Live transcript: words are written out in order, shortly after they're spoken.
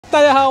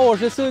大家好，我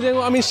是苏建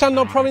国. I'm in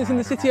Shandong Province in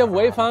the city of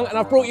Weifang, and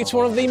I've brought you to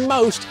one of the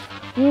most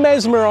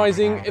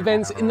mesmerising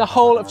events in the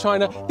whole of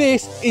China.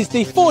 This is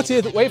the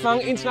 40th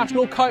Weifang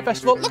International Kite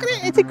Festival. Look at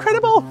it, it's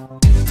incredible!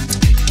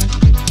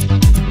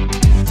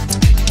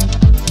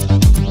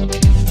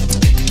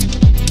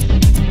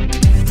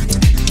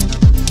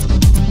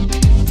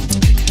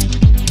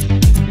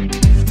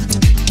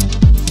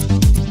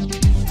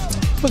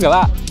 Look at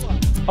that.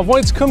 I've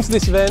wanted to come to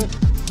this event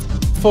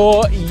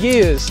for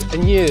years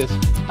and years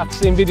after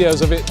seeing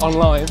videos of it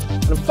online,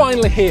 and I'm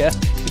finally here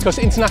because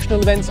international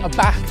events are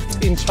back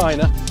in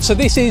China. So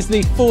this is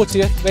the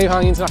 40th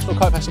Weifang International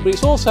Kite Festival, but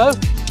it's also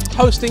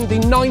hosting the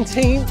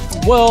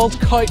 19th World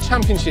Kite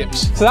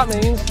Championships. So that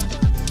means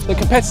that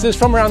competitors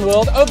from around the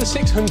world, over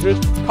 600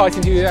 kite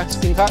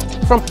enthusiasts in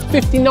fact, from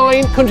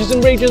 59 countries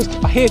and regions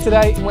are here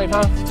today in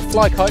Weifang to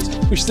fly kites,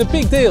 which is a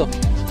big deal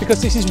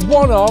because this is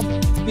one of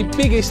the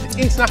biggest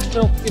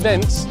international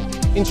events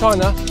in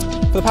China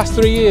for the past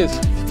 3 years.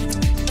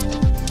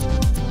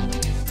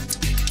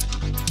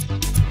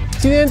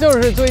 今天就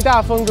是最大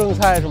风筝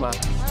赛是吗？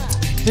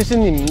这是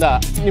你们的，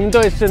你们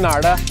队是哪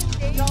儿的？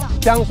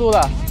江苏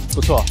的，不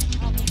错，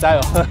加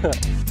油！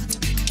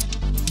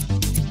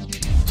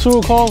孙悟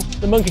空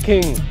the Monkey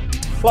King.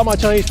 A lot of my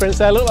Chinese friends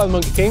say I look like the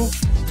Monkey King.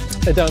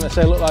 They don't. They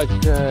say I look like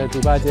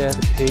Dubaijie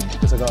the pig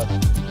because I got a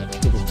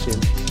little chin.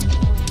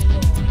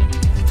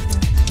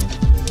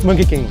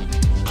 Monkey King.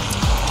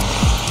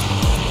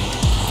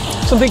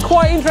 Something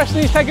quite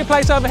interesting is taking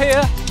place over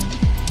here.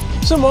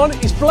 Someone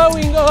is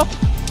blowing up,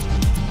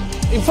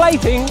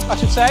 inflating, I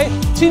should say,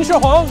 Qin Shi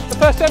Huang, the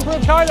first emperor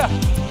of China.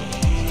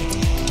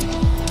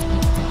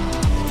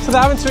 So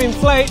they're having to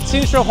inflate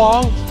Qin Shi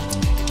Huang.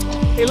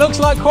 It looks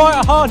like quite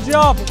a hard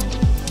job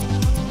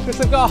because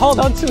they've got to hold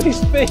on to his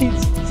feet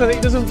so that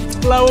he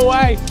doesn't blow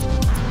away.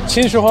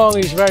 Qin Shi Huang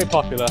is very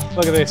popular.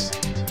 Look at this.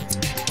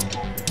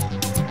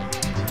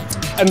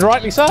 And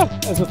rightly so,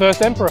 as the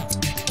first emperor.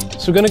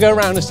 So we're going to go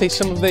around and see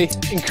some of the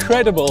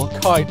incredible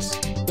kites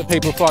that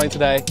people are flying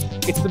today.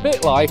 It's a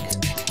bit like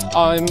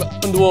I'm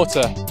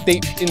underwater,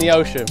 deep in the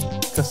ocean,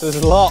 because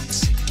there's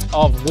lots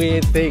of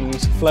weird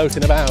things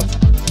floating about.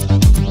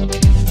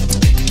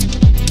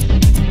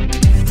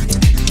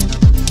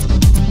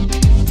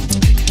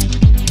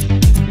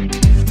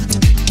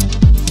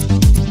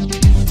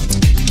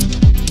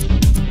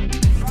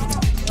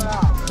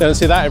 Don't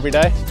see that every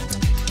day.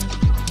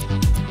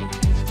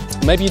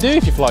 Maybe you do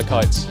if you fly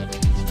kites.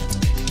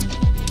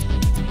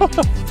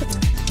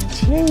 It's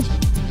huge.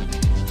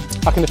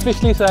 I can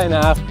officially say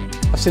now,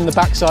 I've seen the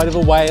backside of a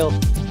whale.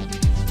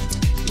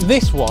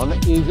 This one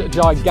is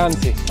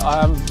gigantic.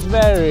 I am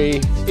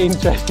very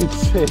interested to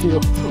see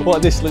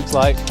what this looks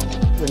like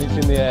when it's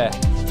in the air.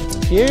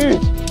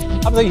 Huge!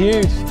 Absolutely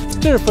huge.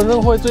 这是风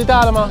筝会最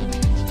大的吗？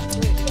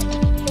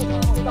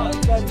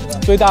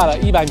最大的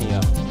100米啊！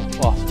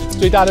哇，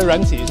最大的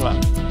人体是吗？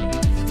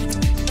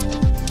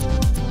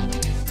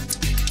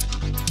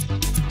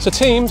 So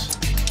teams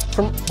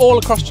from all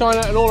across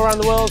China and all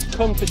around the world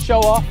come to show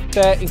off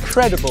their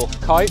incredible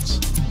kites.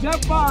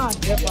 Japan.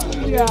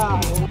 Yeah.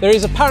 There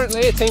is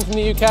apparently a team from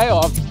the UK,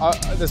 or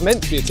there's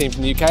meant to be a team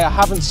from the UK. I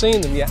haven't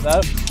seen them yet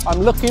though. I'm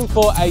looking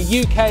for a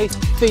UK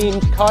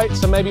themed kite,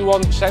 so maybe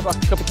one shaped like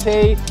a cup of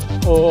tea,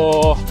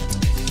 or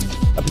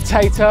a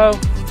potato,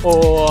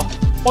 or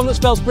one that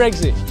spells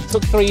Brexit. It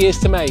took 3 years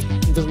to make,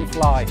 it doesn't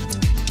fly.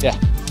 Yeah,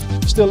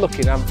 still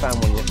looking, I haven't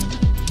found one yet.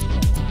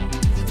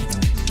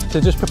 So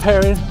just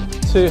preparing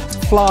to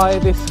fly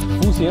this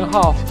潍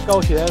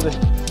坊the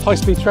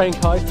high-speed train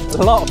kite. There's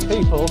a lot of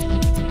people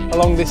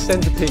along this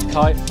centipede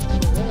kite.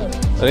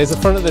 So here's the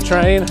front of the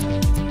train.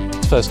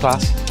 It's first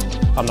class.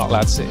 I'm not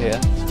allowed to sit here.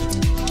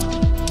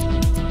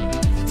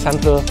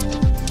 餐车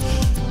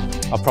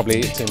I'll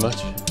probably eat too much.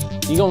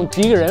 一共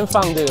几个人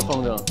放这个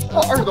风筝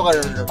？20多个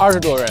人。20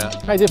多个人。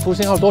看这浮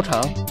线号多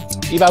长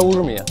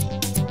？150米。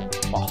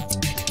哇！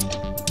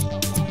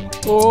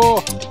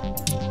哦。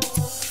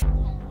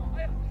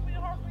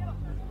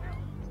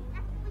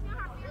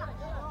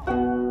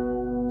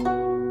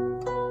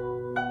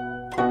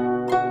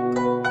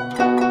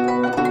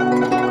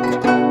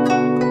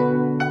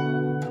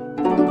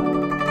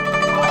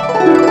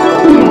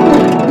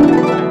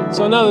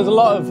 So I know there's a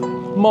lot of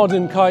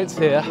modern kites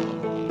here,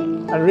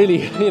 and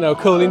really,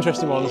 cool,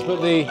 interesting ones, but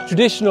the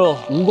traditional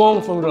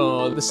Weifang Feng,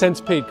 or the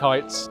centipede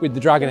kites with the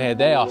dragon head,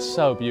 they are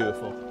so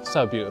beautiful,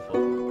 so beautiful.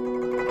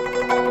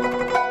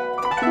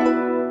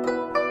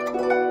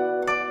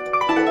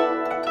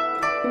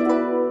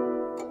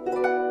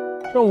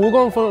 这种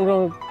Weifang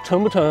Feng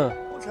沉不沉？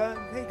不沉，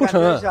不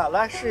沉。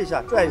来试一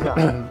下，拽一下。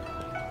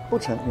不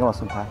沉，你往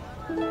松开，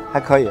还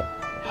可以。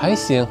还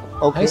行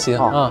 ，OK， 还行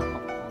啊。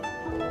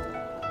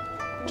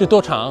 这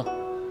多长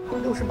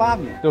？68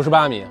米。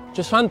68米，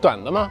这算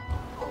短的吗？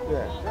对，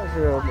这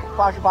是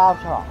88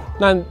票。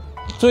那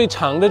最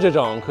长的这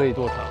种可以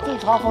多长？最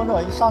长风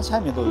筝上1000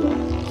米都有，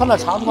它那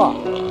长度，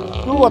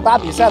如果打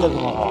比赛的时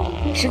候，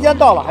时间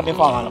到了还没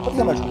放完呢，不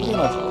停的出，不停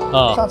的出，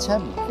上1000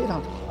米，非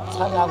常长。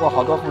参加过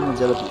好多风筝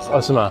节的比赛。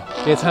哦，是吗？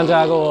也参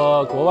加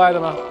过国外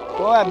的吗？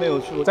国外没有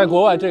去过，在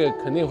国外这个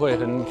肯定会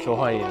很受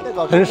欢迎，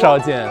很少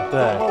见。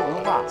对，中国文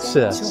化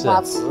是青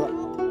花瓷。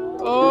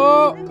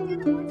哦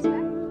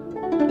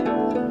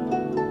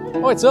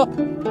，Oh, it's up!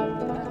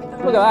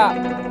 Look at that!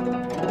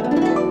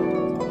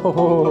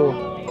 Oh,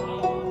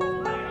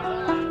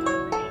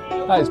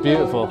 that is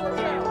beautiful.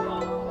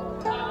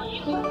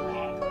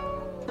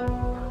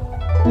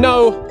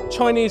 No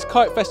Chinese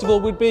kite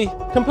festival would be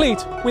complete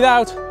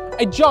without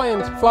a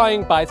giant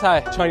flying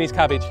baitai Chinese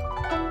cabbage.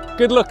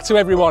 Good luck to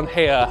everyone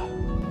here.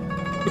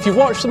 If you've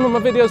watched some of my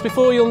videos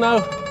before, you'll know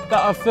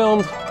that I've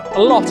filmed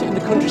a lot in the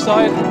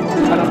countryside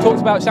and I've talked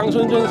about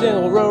Xiangshun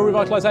or rural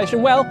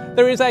revitalisation. Well,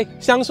 there is a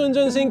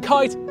Xiangshun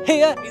kite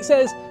here. It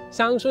says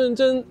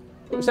Xiangshun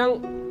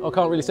I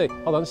can't really see.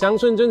 Hold on.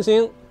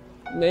 Xiangshun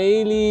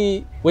美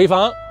丽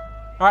Weifang.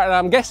 Alright, and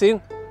I'm guessing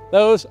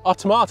those are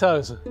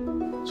tomatoes.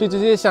 所以这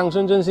些乡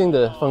村振兴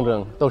的风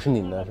筝都是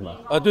您的是吗？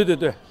对对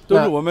对，都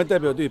是我们代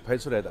表队排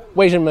出来的。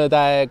为什么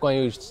带关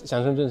于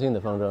乡村振兴的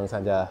风筝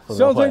参加风筝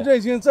会？乡村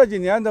振兴这几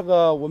年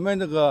我们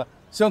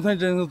乡村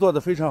振兴做得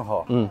非常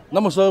好。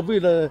那么说为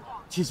了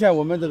体现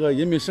我们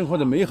人民生活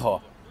的美好，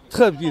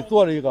特地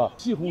做了一个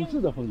西红柿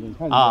的风筝，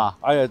看啊，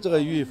哎呀，这个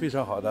寓意非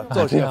常好的，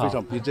造型也非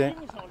常逼真。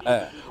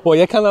哎，我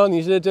也看到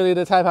你是这里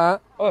的裁判。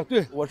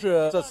对，我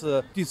是这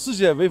次第4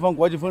届潍坊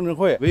国际风筝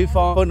会潍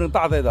坊风筝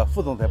大赛的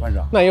副总裁判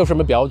长。那有什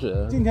么标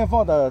准？今天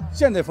放的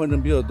现代风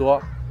筝比较多，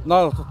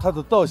那它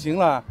的造型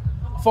啦、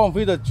放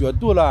飞的角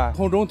度啦、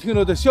空中停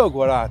留的效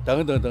果啦，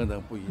等等等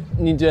等不一。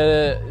你觉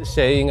得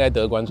谁应该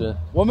得冠军？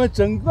我们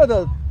整个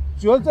的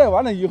决赛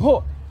完了以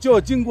后，就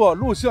要经过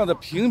录像的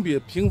评比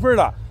评分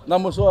了。那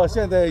么说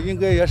现在应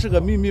该也是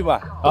个秘密吧，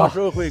到时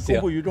候会公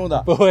布于众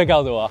的。不会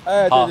告诉我。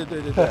哎，对对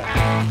对对对。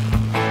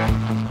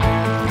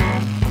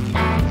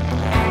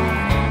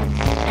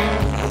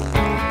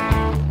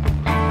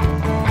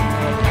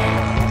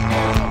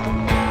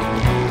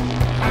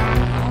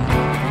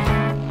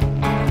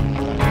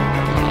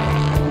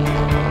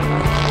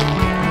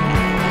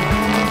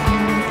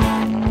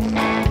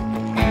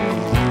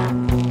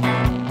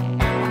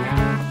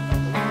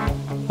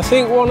I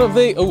think one of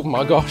the, oh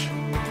my gosh,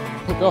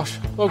 oh gosh,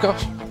 oh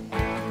gosh,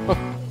 oh,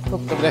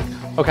 over there.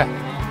 Okay,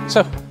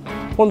 so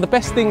one of the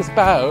best things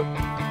about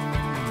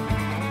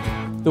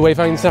the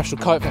Weifang International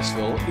Kite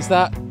Festival is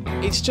that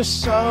it's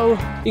just so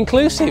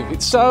inclusive,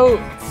 it's so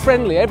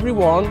friendly,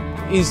 everyone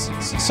is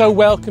so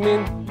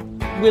welcoming,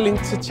 willing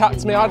to chat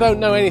to me. I don't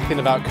know anything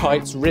about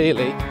kites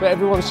really, but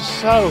everyone's just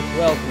so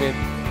welcoming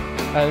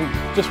and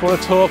just want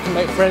to talk and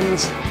make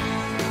friends,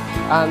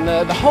 and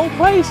the whole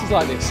place is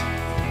like this.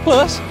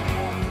 Plus,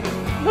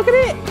 look at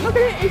it,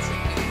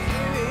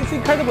 it's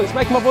incredible. It's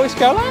making my voice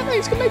go like that,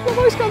 it's going to make my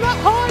voice go that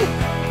high.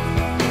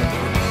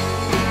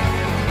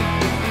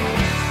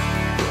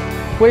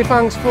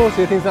 Weifang's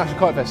 40th International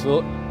Kite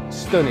Festival,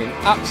 stunning,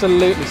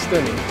 absolutely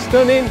stunning.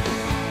 Stunning,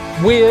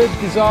 weird,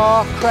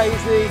 bizarre,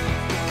 crazy,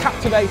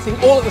 captivating,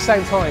 all at the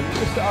same time. It's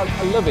just,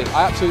 I love it,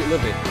 I absolutely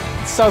love it.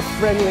 It's so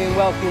friendly and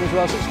welcoming as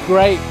well, so it's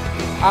great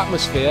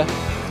atmosphere.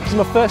 This is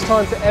my first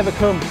time to ever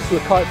come to a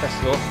kite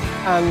festival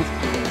and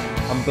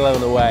I'm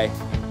blown away.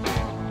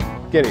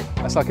 Get it?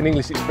 That's like an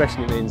English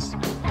expression. It means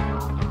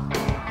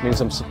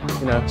I'm,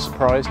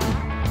 surprised.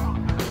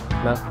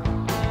 No.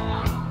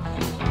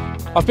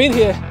 I've been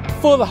here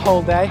for the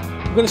whole day.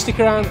 I'm going to stick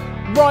around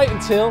right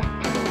until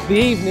the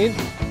evening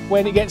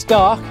when it gets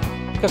dark,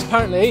 because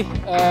apparently,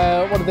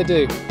 what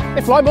do?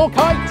 They fly more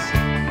kites.